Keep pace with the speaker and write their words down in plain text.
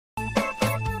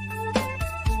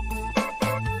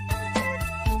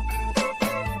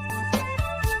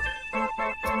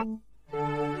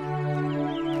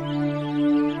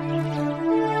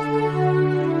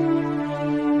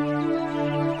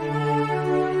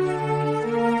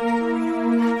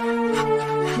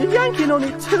yanking on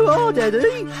it too hard,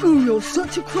 Eddie. Oh, you're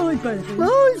such a crybaby.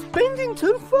 Oh, it's bending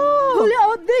too far. Pull it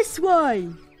up this way.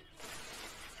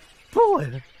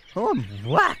 Boy, I'm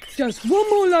whacked. Just one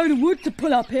more load of wood to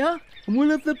pull up here. And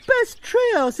we'll have the best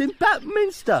treehouse in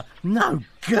Batminster. No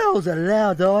girls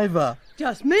allowed either.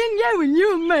 Just me and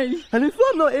you and me. And if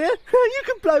I'm not here, you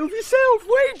can play with yourself.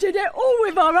 We did it all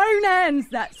with our own hands.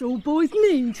 That's all boys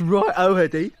need. Right,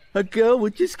 Eddie. A girl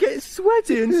would just get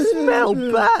sweaty and smell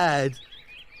bad.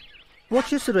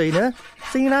 What's your Serena?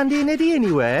 Seen Andy and Eddie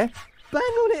anywhere? Bang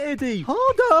on it, Eddie.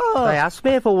 Harder. They asked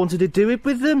me if I wanted to do it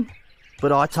with them.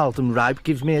 But I told them rope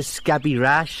gives me a scabby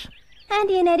rash.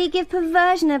 Andy and Eddie give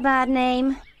perversion a bad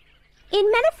name.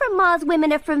 In Men Are From Mars,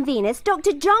 Women Are From Venus,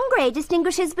 Dr. John Gray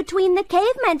distinguishes between the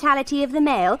cave mentality of the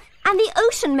male and the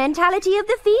ocean mentality of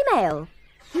the female.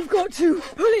 You've got to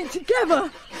pull it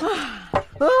together.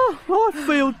 Oh, I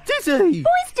feel dizzy.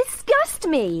 Boys disgust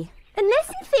me.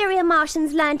 Unless inferior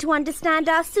Martians learn to understand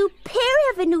our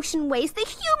superior Venusian ways, the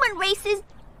human race is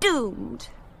doomed.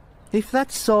 If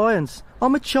that's science,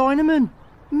 I'm a Chinaman.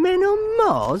 Men on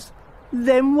Mars?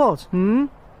 Then what,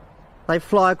 They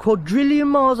fly a quadrillion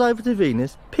miles over to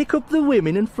Venus, pick up the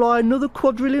women and fly another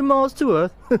quadrillion miles to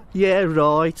Earth? Yeah,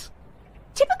 right.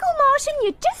 Typical Martian,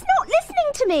 you're just not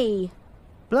listening to me.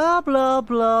 Blah, blah,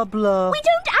 blah, blah. We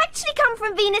don't actually come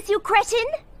from Venus, you cretin.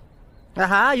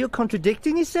 Aha, you're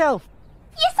contradicting yourself.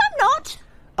 Yes, I'm not.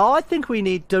 I think we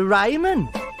need Doraemon.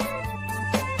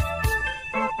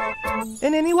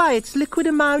 And anyway, it's liquid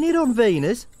ammonia on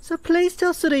Venus, so please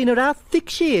tell Serena how thick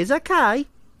she is, okay?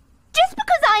 Just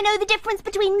because I know the difference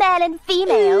between male and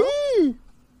female.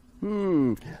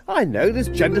 I know this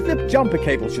gender-flip jumper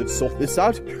cable should sort this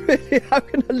out. How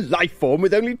can a life form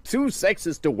with only two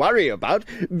sexes to worry about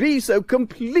be so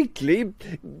completely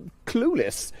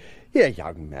clueless? Here,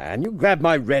 young man, you grab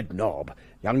my red knob.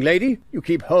 Young lady, you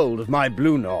keep hold of my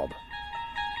blue knob.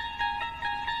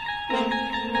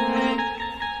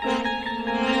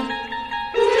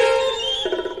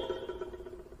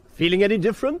 Feeling any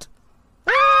different?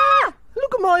 Ah!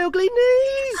 Look at my ugly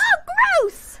knees! Oh,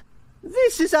 gross!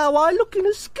 This is how I look in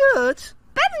a skirt.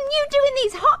 Better than you do in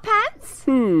these hot pants.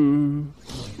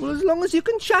 Well, as long as you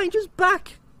can change us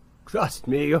back. Trust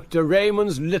me, you're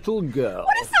Doraemon's little girl.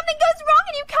 What if something goes wrong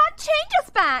and you can't change us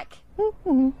back?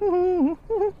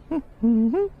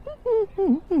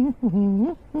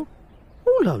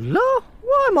 Oh la la,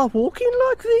 why am I walking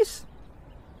like this?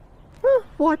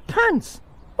 White pants.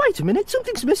 Wait a minute,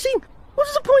 something's missing.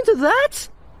 What's the point of that?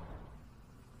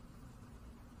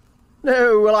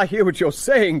 No, well, I hear what you're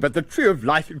saying, but the tree of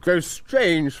life, it grows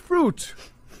strange fruit.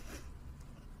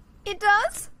 It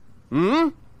does?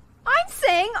 I'm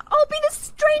saying I'll be the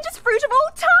strangest fruit of all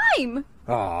time.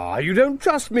 Ah, you don't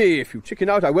trust me. If you chicken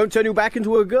out, I won't turn you back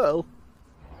into a girl.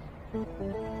 I'm a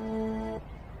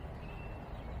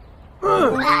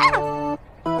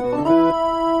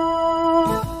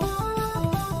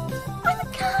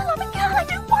girl, I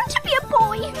don't want to be a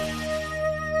boy.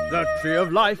 The tree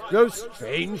of life grows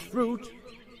strange fruit.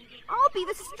 I'll be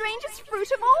the strangest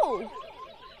fruit of all.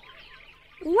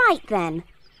 Right then.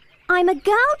 I'm a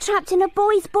girl trapped in a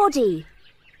boy's body.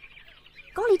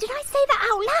 Golly, did I say that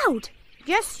out loud?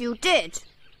 Yes, you did.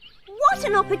 What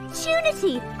an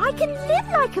opportunity! I can live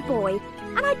like a boy,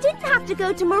 and I didn't have to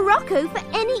go to Morocco for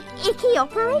any icky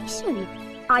operation.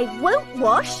 I won't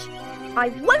wash, I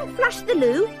won't flush the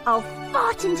loo, I'll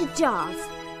fart into jars.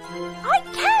 I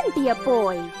can be a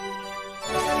boy.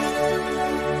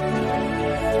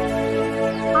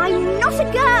 I'm not a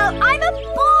girl, I'm a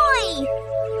boy!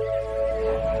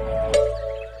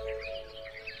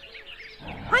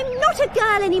 I'm not a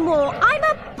girl anymore, I'm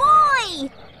a boy!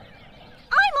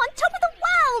 I'm on top of the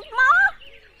world, Ma!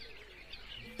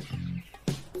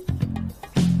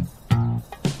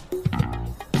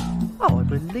 Oh, I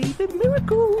believe in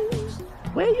miracles.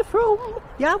 Where you from?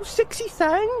 You sexy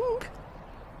thing.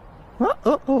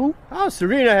 Uh-oh. Oh,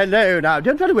 Serena, hello. Now,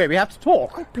 don't run away. We have to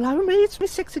talk. Oh, blow me, it's my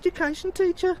sex education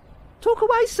teacher. Talk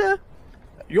away, sir.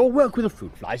 Your work with the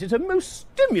fruit flies is a most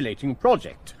stimulating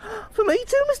project. For me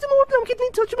too, Mr. Morton. I'm getting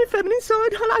in touch with my feminine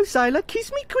side. Hello, sailor.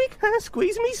 Kiss me quick.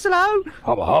 Squeeze me slow.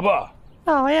 Hubba hubba.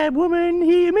 I am woman,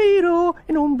 hear me roar.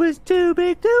 A number's too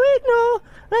big to ignore.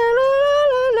 La la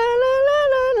la la la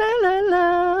la la la la.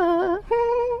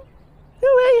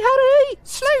 Hey, Harry!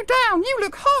 Slow down, you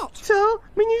look hot. So,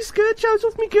 my new skirt shows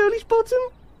off my girlish bottom.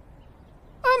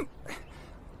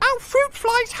 Our fruit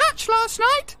flies hatched last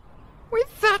night.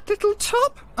 With that little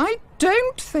top, I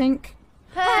don't think.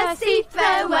 Percy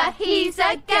Thrower, he's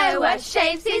a goer,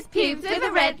 shaves his pubes with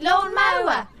a red lawn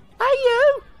mower. Hey,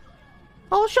 you!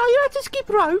 I'll show you how to skip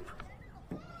rope.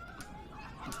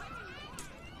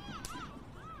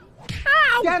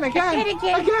 Again.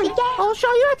 I'll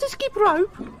show you how to skip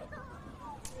rope.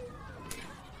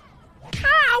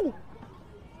 Ow!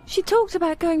 She talked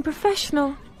about going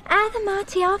professional. The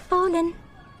mighty are fallen.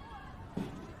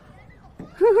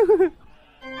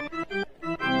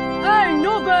 Hey,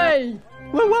 Nobby!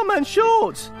 We're one man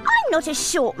short. I'm not a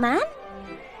short man.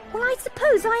 Well, I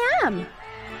suppose I am.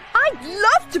 I'd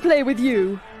love to play with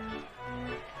you.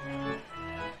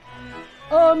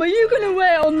 Are you going to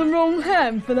wait on the wrong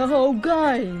hand for the whole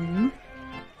game?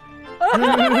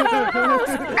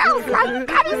 Smells like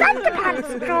Daddy's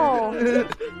underpants straw.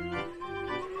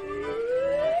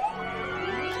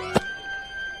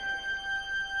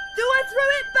 Do I throw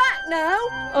it back now?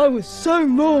 I was so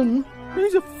wrong.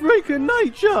 He's a freak of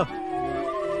nature.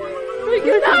 Freak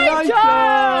of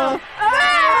nature!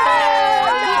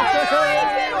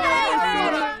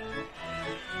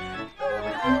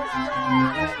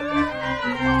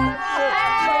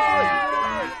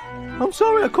 I'm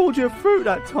sorry I called you a fruit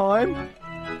that time.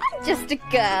 I'm just a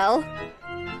girl.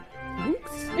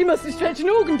 Oops. He must have stretched an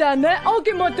organ down there. I'll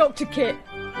get my doctor kit.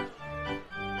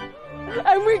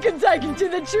 And we can take him to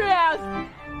the treehouse.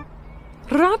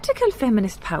 Radical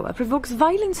feminist power provokes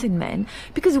violence in men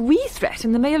because we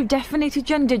threaten the male-definite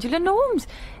gender norms,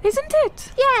 isn't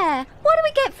it? Yeah, what do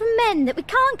we get from men that we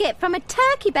can't get from a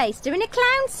turkey baster in a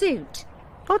clown suit?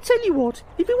 I'll tell you what,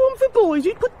 if it weren't for boys,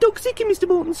 you'd put dog sick in Mr.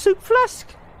 Morton's soup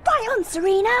flask. Right on,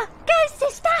 Serena. Go,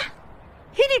 sister.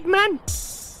 Hit it, man.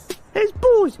 There's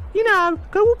boys, you know,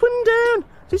 go up and down.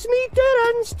 Just need their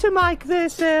hands to make their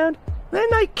sound. Then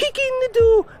they kick in the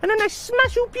door, and then they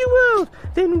smash up your world.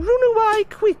 Then run away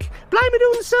quick. Blame it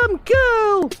on some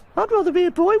girl. I'd rather be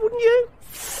a boy, wouldn't you?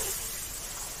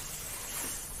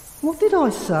 What did I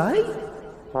say?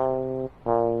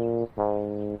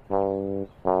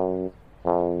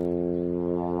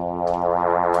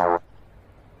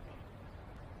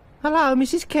 Hello,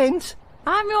 Mrs. Kent.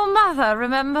 I'm your mother,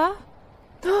 remember?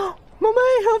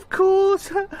 Mummy, of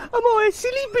course. Am I a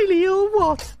silly Billy or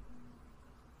what?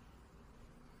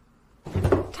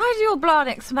 Tidy your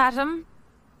blarnix, madam.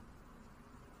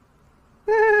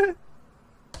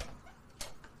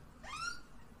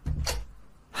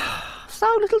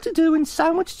 So little to do in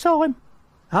so much time.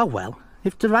 Oh well,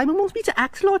 if Doraemon wants me to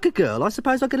act like a girl, I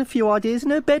suppose I'll get a few ideas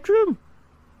in her bedroom.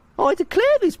 I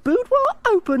declare this boudoir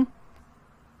open.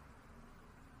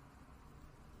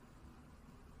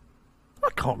 I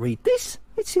can't read this.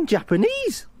 It's in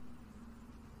Japanese.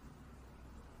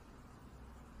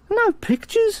 No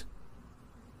pictures.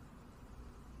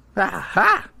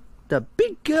 Aha! The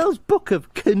big girl's book of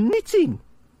knitting.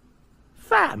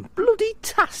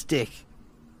 Fan-bloody-tastic.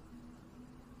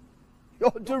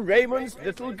 You're Doraemon's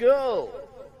little girl.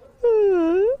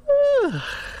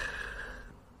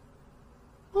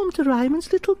 I'm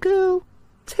Doraemon's little girl.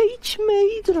 Teach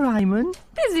me, Doraemon.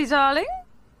 Busy, darling?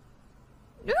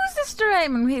 Who's this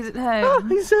Doraemon when he's at home? Oh,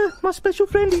 he's my special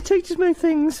friend. He teaches me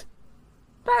things.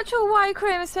 About your white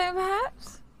chromosome,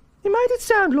 perhaps? He made it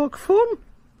sound like fun.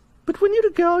 But when you're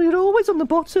a girl, you're always on the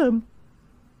bottom.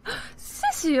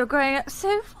 Sissy, you're growing up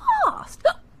so fast.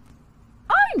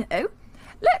 I know.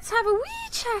 Let's have a wee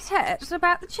chat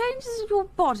about the changes of your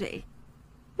body.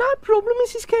 No problem,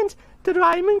 Mrs. Kent.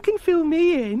 Doraemon can fill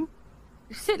me in.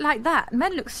 You sit like that, and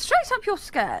men look straight up your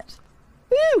skirt.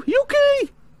 Ew,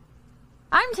 Yuki!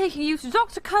 I'm taking you to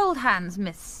Dr. Cold Hands,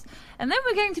 miss. And then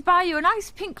we're going to buy you a nice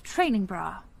pink training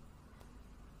bra.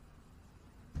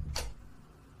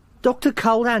 Dr.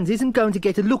 Cold Hands isn't going to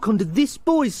get a look under this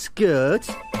boy's skirt.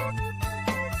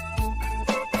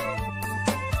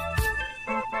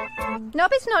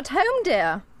 Nobby's not home,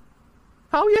 dear.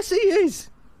 Oh, yes, he is.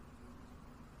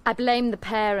 I blame the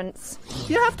parents.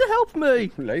 You have to help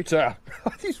me. Later.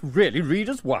 Are these really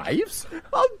readers' wives?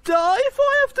 I'll die if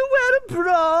I have to wear a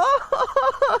bra.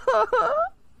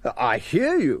 I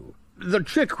hear you. The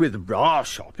trick with bra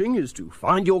shopping is to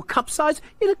find your cup size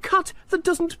in a cut that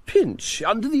doesn't pinch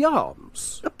under the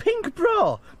arms. A pink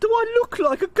bra? Do I look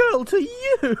like a girl to you?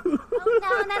 Oh,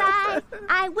 no, that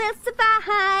I will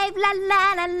survive. La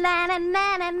la la la la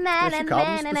la la la. There she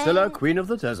comes, Priscilla, Queen of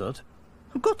the Desert.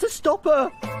 I've got to stop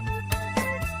her.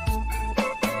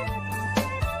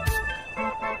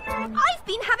 I've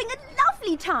been having a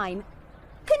lovely time.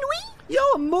 Can we?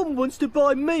 Your mum wants to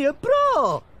buy me a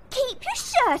bra. Keep your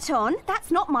shirt on.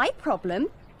 That's not my problem.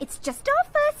 It's just our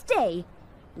first day.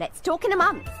 Let's talk in a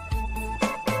month.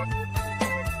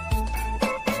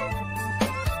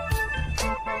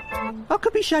 I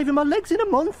could be shaving my legs in a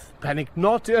month. Panic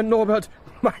not, dear Norbert.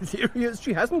 My theory is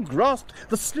she hasn't grasped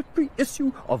the slippery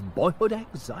issue of boyhood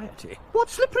anxiety. What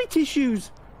slippery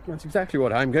tissues? That's exactly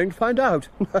what I'm going to find out.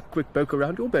 A quick poke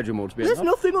around your bedroom ought to be There's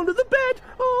enough. nothing under the bed.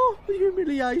 Oh, the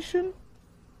humiliation.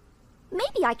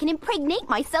 Maybe I can impregnate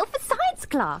myself for science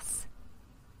class.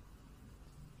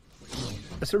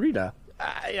 Serena,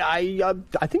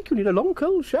 I think you need a long,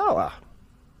 cold shower.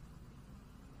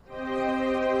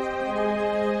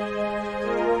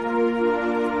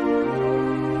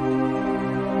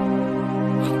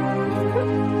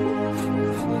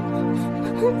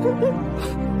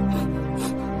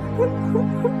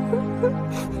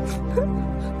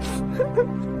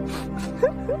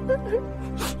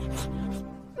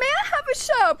 May I have a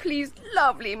shower, please,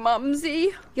 lovely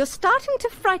Mumsy? You're starting to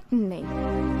frighten me.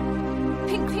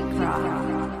 Pink, pink,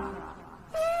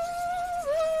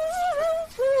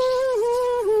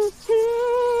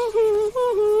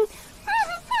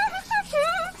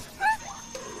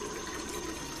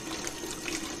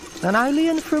 An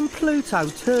alien from Pluto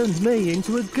turned me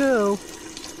into a girl.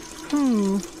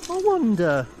 I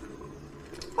wonder.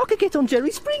 I could get on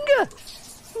Jerry Springer. Ow!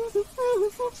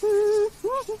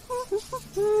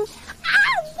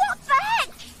 What the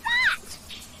heck's that?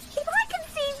 If I can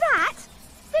see that,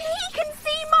 then he can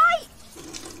see my...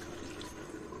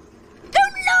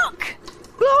 Don't look!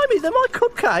 Blimey, they're my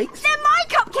cupcakes. They're my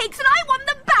cupcakes and I want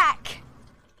them back!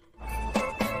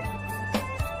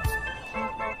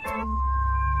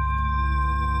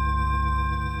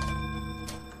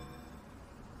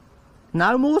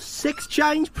 No more sex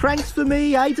change pranks for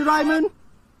me, eh, Doraemon?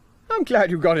 I'm glad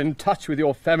you got in touch with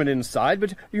your feminine side,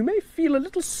 but you may feel a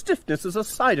little stiffness as a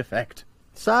side effect.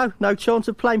 So, no chance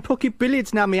of playing pocket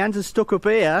billiards now my hands are stuck up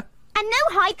here. And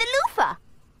no hide the loofah.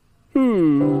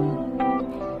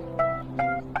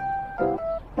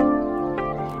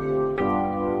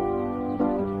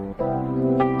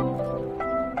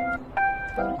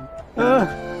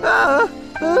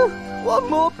 One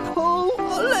more pull.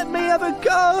 Oh, let me have a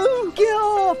go. Get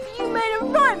off! You made a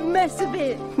right mess of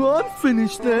it. Well, I'm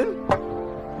finished then.